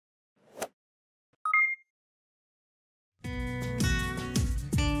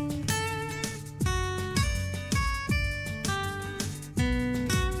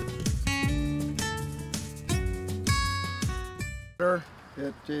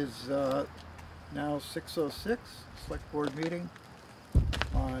It is now 6:06, Select Board meeting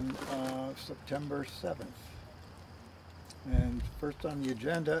on September 7th. And first on the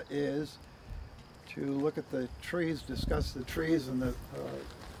agenda is to look at the trees, discuss the trees and the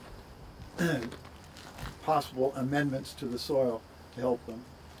possible amendments to the soil to help them.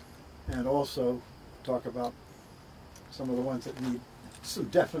 And also talk about some of the ones that need some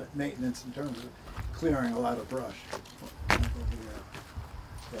definite maintenance in terms of clearing a lot of brush.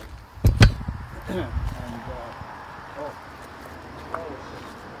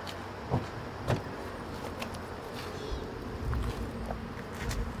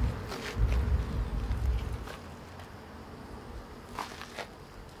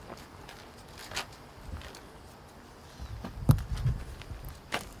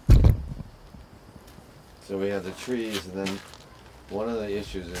 So we have the trees, and then one of the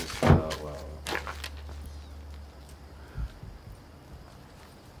issues is,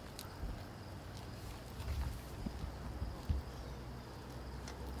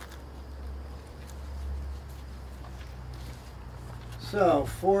 So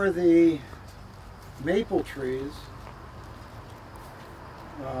for the maple trees,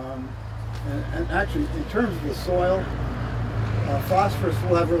 and actually in terms of the soil, phosphorus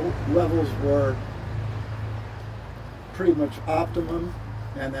levels were pretty much optimum,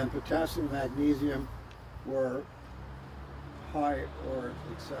 and then potassium and magnesium were high or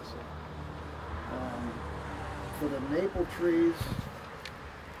excessive. For the maple trees,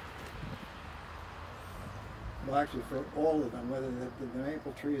 well, actually for all of them, whether the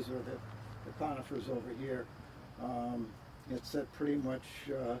maple trees or the conifers over here, it's at pretty much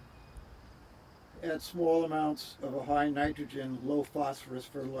at small amounts of a high nitrogen, low phosphorus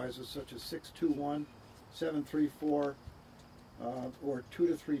fertilizers such as 621, 734, or 2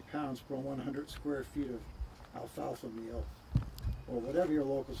 to 3 pounds per 100 square feet of alfalfa meal, or whatever your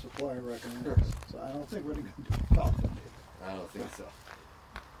local supplier recommends. So I don't think we're going to do alfalfa meal. I don't think so.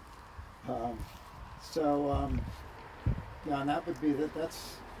 Yeah, and that would be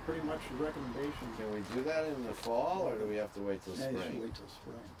that's pretty much the recommendation. Can we do that in the fall, or do we have to wait till spring? Yeah, you should wait till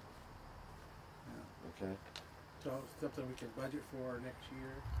spring. Yeah. Okay. So something we can budget for next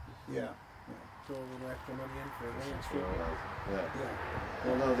year. Yeah. Throw a little extra money in for So, landscaping. yeah.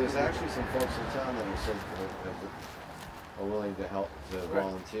 Well, no, there's actually some folks in town that have said are willing to help to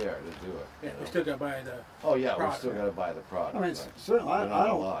volunteer to do it. Yeah, we still got to buy the. Oh yeah, we product, still got to buy the product. I mean, right. certainly, But not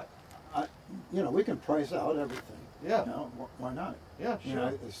a lot. we can price out everything. Yeah. You know, why not? Yeah, You sure. know,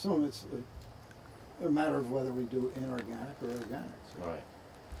 I assume it's a matter of whether we do inorganic or organic. So. Right.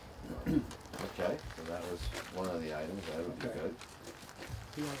 Okay, so that was one of the items. That would be Okay. good.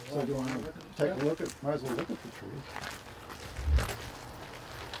 So do you want to take a look at? Might as well look at the trees.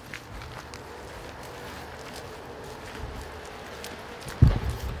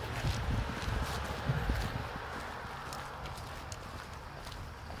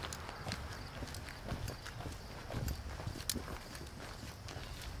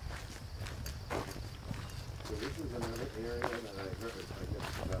 So this is another area that I heard, I guess,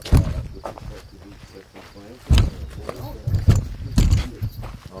 about brought up with respect to these different plants.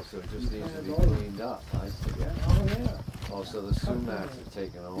 Oh, so it just needs to be cleaned up, I see. Yeah. Oh yeah. Oh, so the sumacs have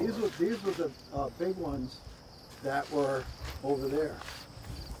taken over. These were the big ones that were over there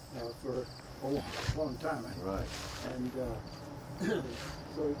for a long time. Right. And so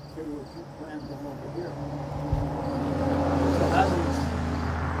we would plant them over here. So that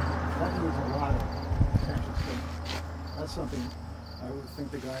needs a lot of attention. So that's something I would think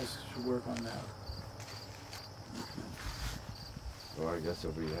the guys should work on that. So I guess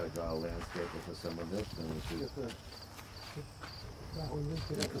if we had got a landscaper for some of this, then we should Get the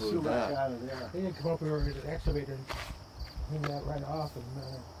include sumac that. out of there. They didn't come up here with an excavator and clean that right off in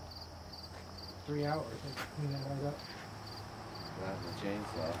 3 hours. They clean that right up. That and the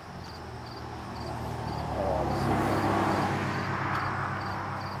chainsaw.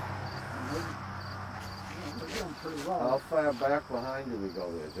 We're doing pretty well. How far back behind do we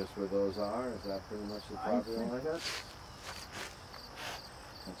go there? Just where those are? Is that pretty much the I property think line? that's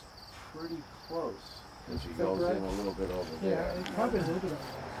pretty close. Because he goes in a little bit over Yeah, there. it probably is a little bit of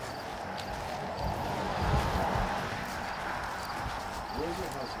Where's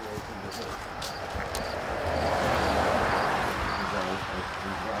your house away from the hill?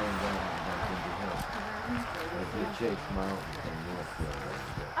 He's driving down from the hill. There's the Chase Mountain from Northfield right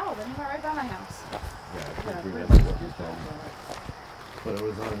there. Oh, then you're right by my house. Yeah, I think we remember what you told me. But it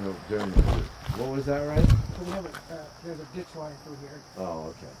was on the, during the, what was that, right? So we have there's a ditch line through here. Oh,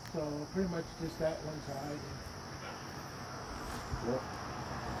 okay. So pretty much just that one side. Yep.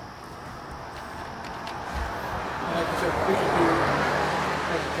 Like I said, we should do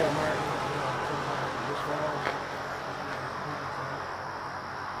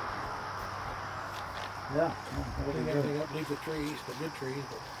leave the trees, the good trees,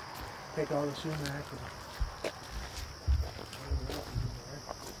 but take all the sumac and whatever else is in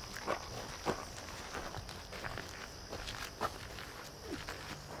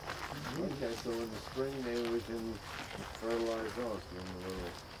there. Okay, so in the spring maybe we can fertilize those, give them a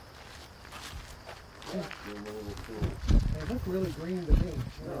little, give them a little cool. They look really green to me.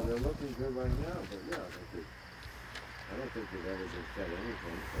 You No, know. they're looking good right now, but yeah, they could, I don't think they've ever been fed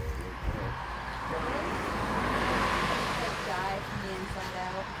anything, so it would work. Like dye from the inside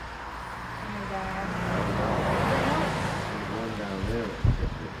out. And they die. There's one down there.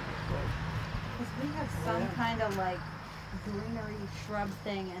 Because we have some kind of like greenery shrub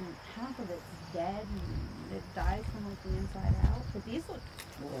thing, and half of it's dead and it dies from like the inside out. But these look,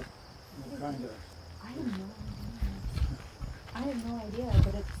 Well, kind of. I have no idea. I have no idea,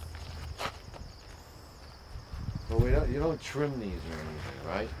 but it's, But we don't, you don't trim these or anything,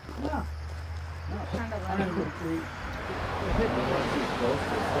 right? No. kind of I like, think we, I think we want these close to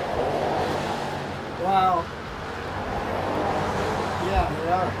the thick hole. Wow. Yeah, they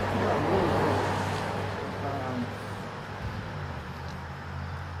are. Yeah, really good.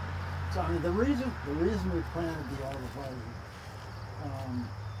 So I mean, the reason we planted the arborvitae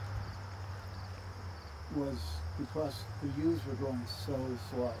was because the yews were growing so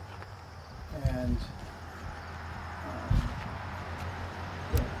slow, and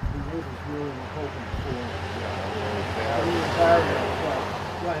the neighbors really were hoping for a little barrier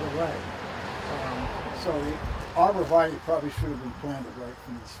right away. So the arborvitae probably should have been planted right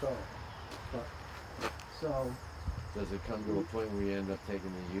from the start. But so. Does it come to a point where you end up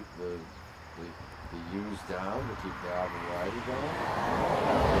taking the yews down to keep the arborvitae going?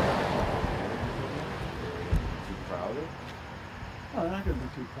 Too crowded? No, they're not going to be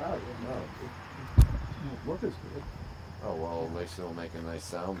too crowded. No. It won't look as good. Oh well, at least it'll make a nice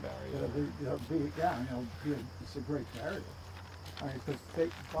sound barrier. It's a great barrier. I mean,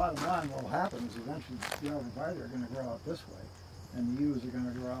 because bottom line, what will happen is eventually the arborvitae are going to grow out this way, and the yews are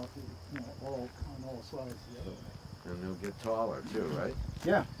going to grow out, all on all sides the other way. And they'll get taller too, right?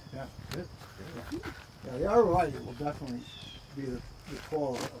 Yeah, yeah. Good. Yeah, the arborvitae will definitely be the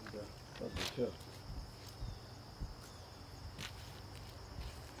taller of the two.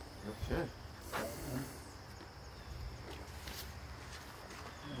 Okay.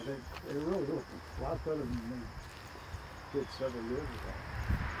 They really look a lot better than they did several years ago.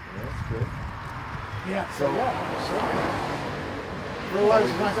 Well, that's good. yeah. So-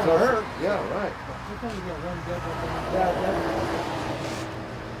 Fertilizer's not going to hurt. Yeah, right. Sometimes you get one dead one. Yeah,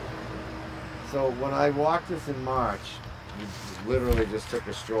 So when I walked this in March, we literally just took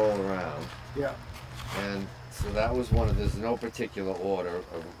a stroll around. yeah. And so that was one of, there's no particular order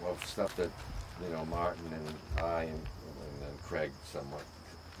of stuff that, Martin and I and then Craig somewhat,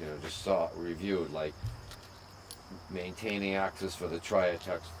 just reviewed, like maintaining access for the fire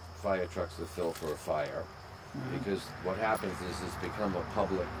trucks to fill for a fire. Mm-hmm. Because what happens is it's become a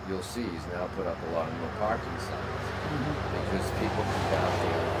public, you'll see he's now put up a lot of no parking signs. Because people come down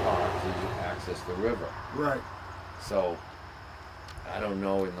here and park to access the river. Right. So I don't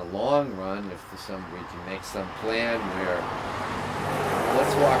know in the long run if we can make some plan where,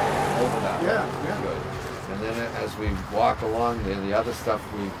 let's walk over that. Yeah, way. yeah. Good. And then as we walk along there, the other stuff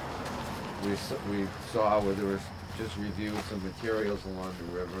we saw where there was just reviewed some materials along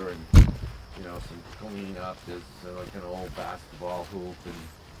the river and some cleanup. There's like an old basketball hoop and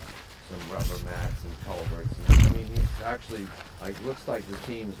some rubber mats and culverts. And, I mean, it's actually looks like the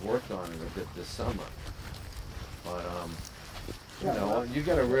team's worked on it a bit this summer. But you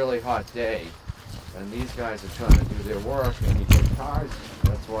get a really hot day, and these guys are trying to do their work, and you get cars.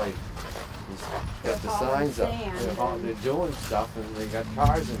 That's why he's got the signs up. They're doing stuff, and they got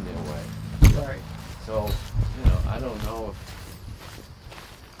cars in their way. Right. So, I don't know if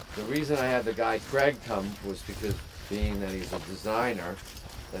the reason I had the guy Craig come was because being that he's a designer,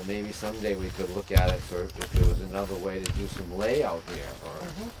 that maybe someday we could look at it for if there was another way to do some layout here, or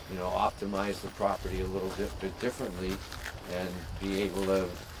optimize the property a little bit differently, and be able to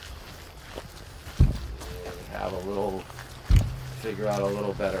have figure out a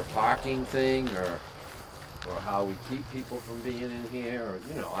little better parking thing, or how we keep people from being in here, or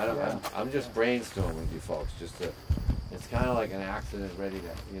I'm just brainstorming with you folks, it's kind of like an accident ready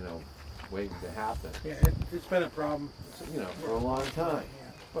to, waiting to happen. Yeah, it's been a problem. For a long time.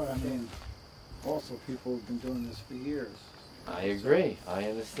 Yeah. But I mean, also people have been doing this for years. I agree. I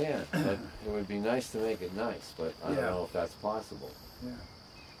understand. But it would be nice to make it nice, but I don't Yeah. know if that's possible. Yeah.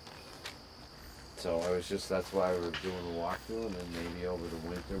 So that's why we're doing the walkthrough, and then maybe over the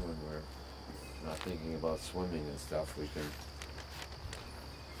winter when we're not thinking about swimming and stuff, we can,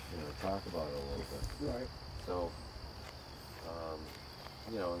 talk about it a little bit. Right. So,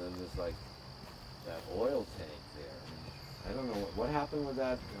 You know, and then there's like that oil tank there. I don't know what happened with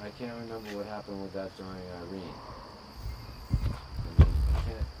that. I can't remember what happened with that during Irene. I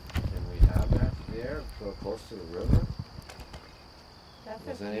mean, can we have that there, so close to the river? That's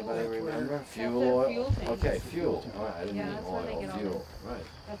Does a anybody fuel. remember? That's Fuel their oil? fuel tank. Okay, fuel. All right, I didn't Yeah, mean that's where they oil, get all fuel. Right.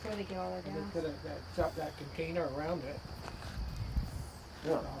 That's where they get all their And they gas. put that container around it.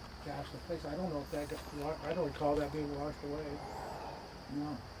 Yeah. Gas the place. I don't know if that got I don't recall that being washed away.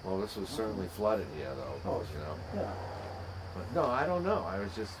 No. Well, this was certainly flooded here, though. Oh, you know. Yeah. But no, I don't know. I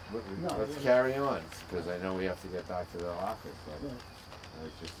was just No, let's yeah. carry on because I know we have to get back to the office. But Right. I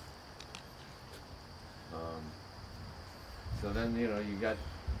was just. So then you know you got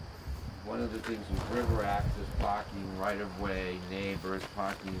one of the things was river access, parking, right of way, neighbors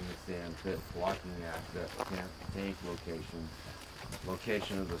parking in the sand pit, blocking access, tank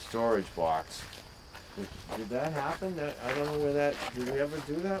location of the storage box. Did that happen? I don't know where that. Did we ever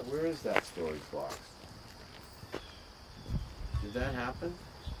do that? Where is that storage box? Did that happen?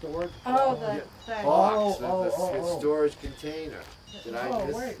 Storage. Oh, Yeah. the Box, oh, the oh. storage container. Did I Oh,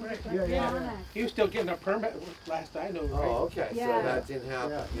 miss? right. Yeah, yeah. Annex. He was still getting a permit last I knew, right? Oh, okay. Yeah. So that didn't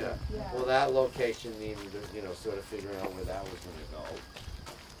happen. Yeah, Yeah. Yeah. Well, that location needed to, you know, sort of figure out where that was going to go.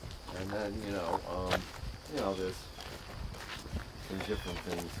 And then, you know, there's some different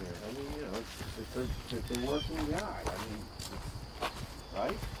things here. I mean, you know, it's a working yard. I mean,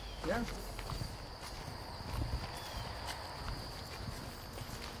 right? Yeah.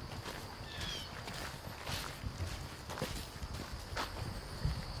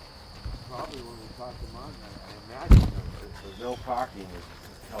 Probably when we talked to Martin, I imagine the no parking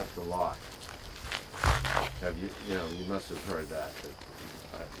has helped a lot. Have you, you must have heard that.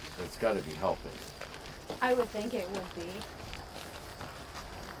 It's got to be helping. I would think it would be.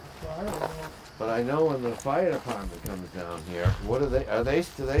 Well, I don't know. But I know when the fire department comes down here, what do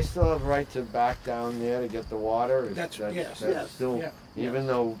they still have right to back down there to get the water? Yes. Still, Yeah. even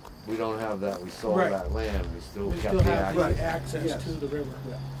though we don't have that, we sold Right. that land, we still We kept still the have the access. access Yes. to the river.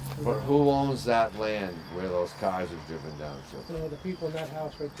 But who owns that land where those cars are driven down to? So the people in that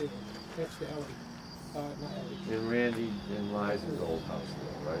house right there, next to Ellie. Not Ellie. In Randy and Liza's old house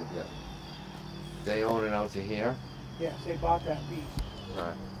there, right? Yeah. They own it out to here? Yes, they bought that piece,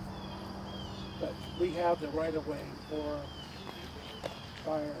 Right. but we have the right of way for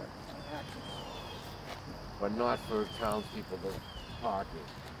fire access. But not for townspeople to park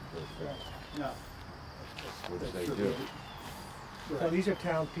it, Right. No. which they do. So these are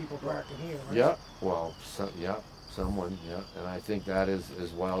townspeople parking here, right? Yeah, well, someone, and I think that is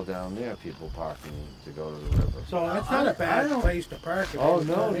as well down there, people parking to go to the river. So that's not a I bad don't- place to park. if Oh, they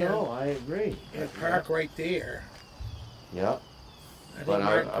no, come in I agree. And park right there. Yeah, I think But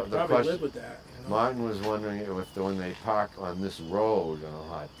Martin I- could the probably question- live with that, you know? Martin was wondering if when they park on this road on a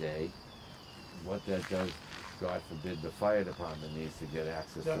hot day, what that does, God forbid, the fire department needs to get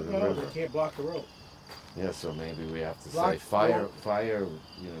access to the No, river. they can't block the road. Yeah, so maybe we have to Block- say fire,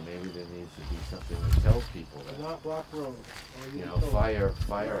 maybe there needs to be something that tells people Do that. not block the road. or You know, will. fire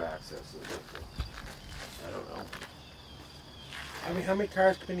access or something. I don't know. I mean, how many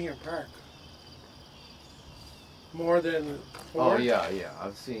cars come in here and park? More than four? Oh, yeah,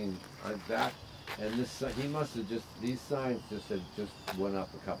 I've seen that, and this, he must have these signs just went up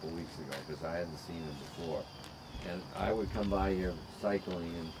a couple weeks ago, because I hadn't seen them before. And I would come by here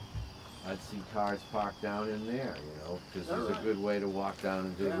cycling, and I'd see cars parked down in there, because there's a good way to walk down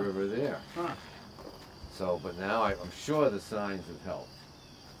into the Yeah. river there. Huh. So, but now I'm sure the signs have helped.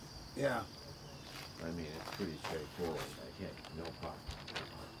 Yeah. I mean, it's pretty straightforward, like, hey, no parking.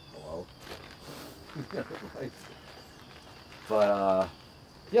 Hello? Right. But,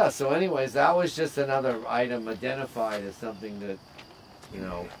 yeah, so anyways, that was just another item identified as something that,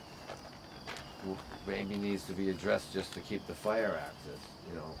 maybe needs to be addressed just to keep the fire access.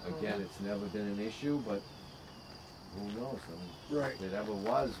 Again, it's never been an issue, but who knows? I mean, Right. if it ever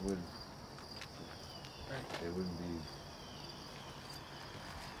was, it wouldn't be.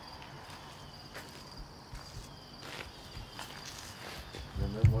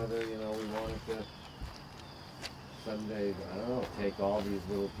 And then whether, we wanted to someday, I don't know, take all these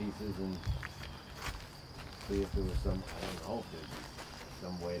little pieces and see if there was some, I don't know, if there's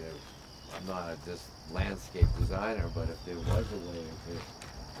some way to, I'm not just landscape designer, but if there was a way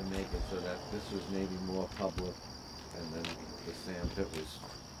to make it so that this was maybe more public and then the sand pit was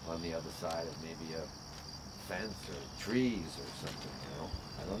on the other side of maybe a fence or trees or something,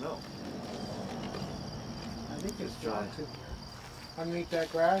 I don't know. I think it's Just try- blocks in here. Underneath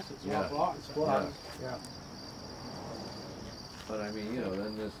that grass, it's all Yeah. blocks. Blocks. Yeah. But I mean,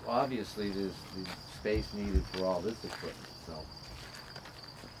 then there's obviously the space needed for all this equipment. So,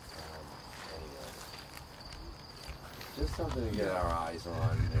 anyway, just something to get our eyes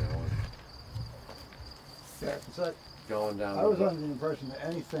on, you know, and Yeah, so going down. I was under the impression that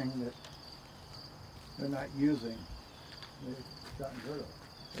anything that they're not using, they've gotten rid of.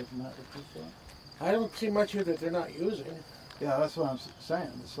 Isn't that what you said? I don't see much here that they're not using. Yeah, that's what I'm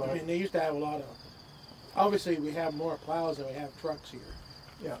saying. It's I like, mean, they used to have a lot of. Obviously, we have more plows than we have trucks here.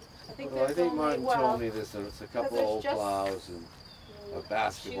 yeah. I think Well, I there's think only, Martin well, told me this, and it's a couple there's old just plows and a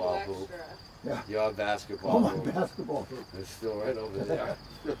basketball two hoop. extra. Yeah. Your basketball Oh, my hoop basketball hoop. is still right over there.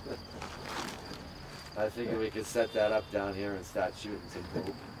 I figured we could set that up down here and start shooting some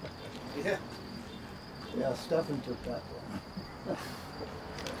hoop. Yeah. Yeah, Stefan took that one.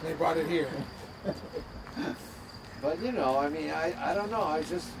 They brought it here. But you know, I mean, I don't know. I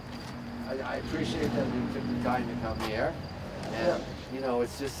appreciate that you took the time to come here, and you know,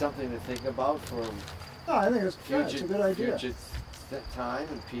 it's just something to think about for No, I think it's future, a good idea. future time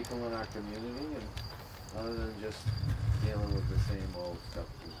and people in our community, and other than just dealing with the same old stuff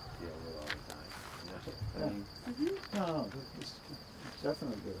we deal with all the time. You know? I mean, No, it's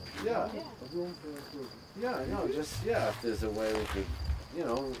definitely a good idea. yeah, A room for improvement. yeah, no, just yeah. If there's a way we could, you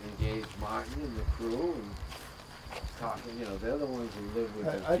know, engage Martin and the crew and talk. You know, they're the ones who live with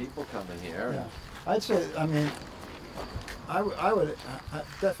the people coming here. Yeah. I'd say, I mean, I would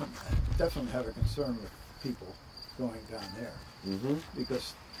definitely have a concern with people going down there Mm-hmm.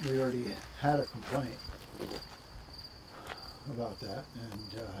 because we already had a complaint about that,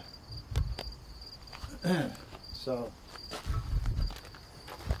 and so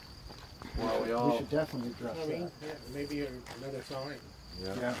Well, we we all. should definitely address I mean, that. yeah, maybe another sign.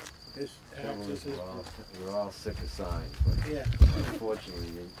 Yeah. This Trouble is access is. we're all sick of signs, but Yeah.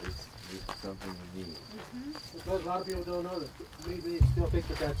 unfortunately, it's something you need. Because a lot of people don't know that. They still think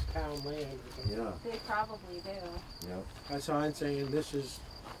that that's town land. Or something. Yeah. They probably do. Yep. A sign saying this is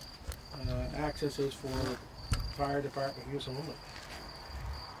access is for fire department use only.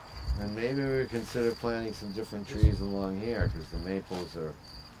 And maybe we consider planting some different trees along here because the maples are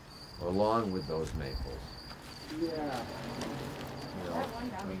along with those maples. Yeah. You know, That one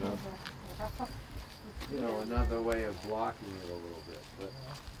down you know, another way of blocking it a little bit. But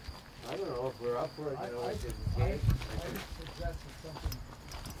I don't know if we're up for it. You know, it's I suggested something,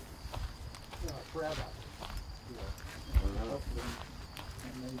 forever.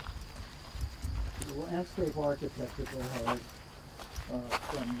 And the landscape architect that they hired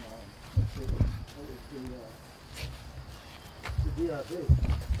from, let's see, what was the DRB.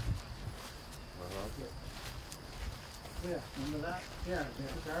 Yeah, remember that? Yeah, they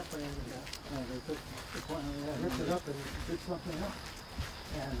took our plan and They took the plan and ripped it up and did something else.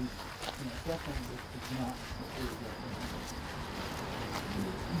 And, definitely it's not what we were doing.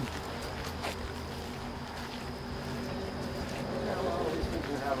 Yeah, well, at least we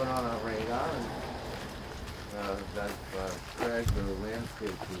can have it on our radar. And, that Craig, the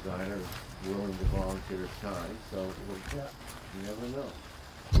landscape designer, is willing to volunteer his time. So Yeah. you never know.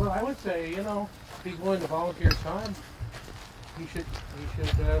 well, I would say, if he's willing to volunteer his time, he should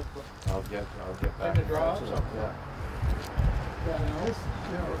I'll get back Send a in draw touch with or him. Yeah. Yeah, now this,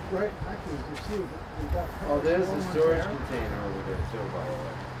 right, actually, you see, we got. Oh, there's the one storage there. container over there too, by the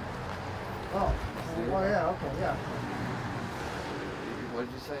way. Oh, yeah, okay, yeah. What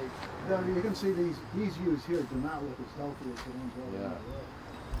did you say? Now, you can see these views here do not look as healthy as the ones over Yeah. on the road.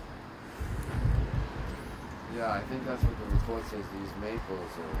 Yeah, I think that's what the report says. These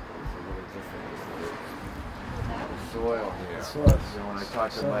maples are a little different. The soil here. Soil. You know, when I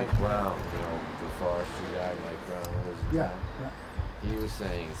talked to Soil. Mike Brown, the forestry guy, Mike Brown, who was in Yeah, town, yeah. he was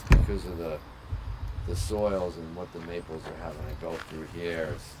saying it's because of the soils and what the maples are having to go through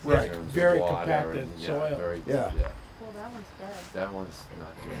here. It's in Right, terms of very water compacted and, soil. Very, Yeah. Well, that one's dead. That one's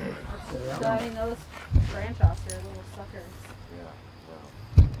not doing it. Yeah, So, I mean, those branch offs are little suckers. Yeah.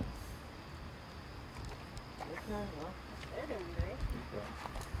 Well, Okay, well, they're doing great.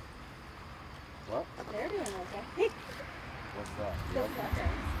 what? They're doing okay. What's that? The Yep.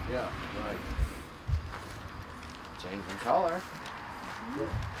 suckers. Yeah, right. Changing color.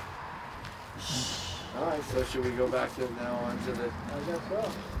 All right, so should we go back to now onto the? I guess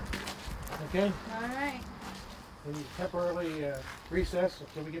so. Okay, All right. we temporarily recess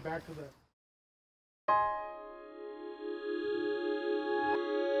until we get back to the